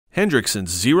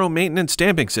Hendrickson's zero-maintenance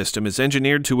damping system is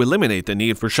engineered to eliminate the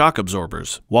need for shock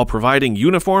absorbers, while providing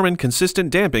uniform and consistent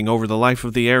damping over the life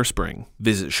of the air spring.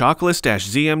 Visit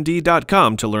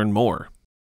shockless-zmd.com to learn more.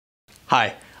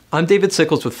 Hi, I'm David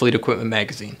Sickles with Fleet Equipment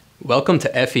Magazine. Welcome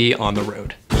to FE on the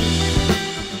Road.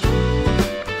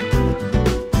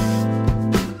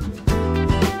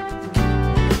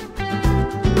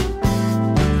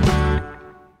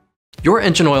 Your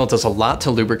engine oil does a lot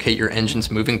to lubricate your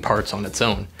engine's moving parts on its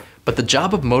own, but the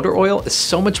job of motor oil is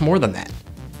so much more than that.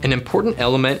 An important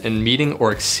element in meeting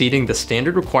or exceeding the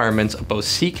standard requirements of both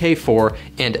CK4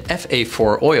 and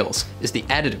FA4 oils is the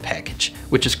additive package,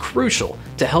 which is crucial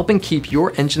to helping keep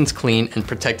your engines clean and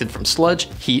protected from sludge,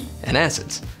 heat, and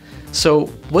acids. So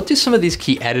what do some of these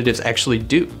key additives actually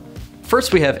do?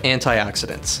 First, we have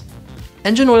antioxidants.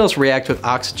 Engine oils react with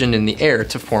oxygen in the air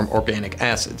to form organic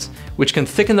acids, which can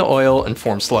thicken the oil and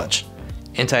form sludge.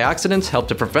 Antioxidants help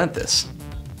to prevent this.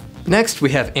 Next,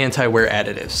 we have anti-wear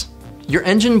additives. Your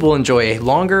engine will enjoy a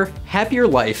longer, happier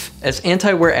life as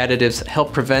anti-wear additives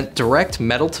help prevent direct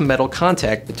metal-to-metal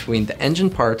contact between the engine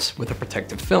parts with a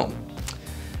protective film.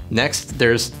 Next,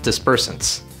 there's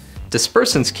dispersants.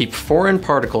 Dispersants keep foreign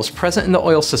particles present in the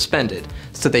oil suspended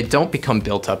so they don't become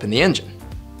built up in the engine.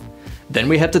 Then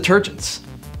we have detergents.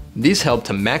 These help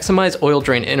to maximize oil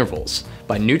drain intervals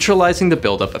by neutralizing the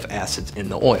buildup of acids in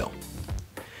the oil.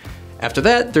 After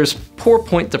that, there's pour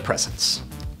point depressants.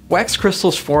 Wax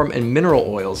crystals form in mineral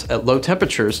oils at low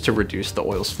temperatures to reduce the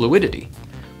oil's fluidity.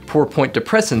 Pour point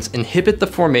depressants inhibit the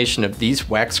formation of these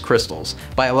wax crystals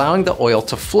by allowing the oil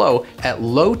to flow at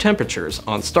low temperatures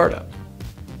on startup.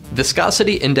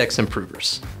 Viscosity index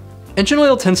improvers. Engine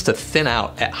oil tends to thin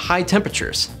out at high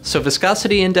temperatures, so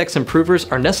viscosity index improvers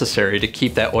are necessary to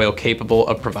keep that oil capable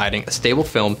of providing a stable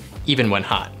film even when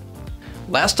hot.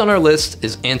 Last on our list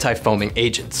is anti-foaming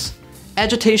agents.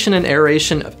 Agitation and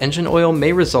aeration of engine oil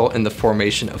may result in the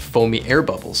formation of foamy air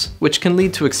bubbles, which can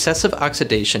lead to excessive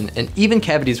oxidation and even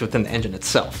cavities within the engine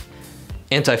itself.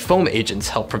 Anti-foam agents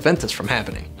help prevent this from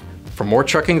happening. For more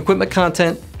trucking equipment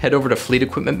content, head over to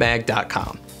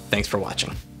fleetequipmentmag.com. Thanks for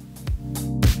watching.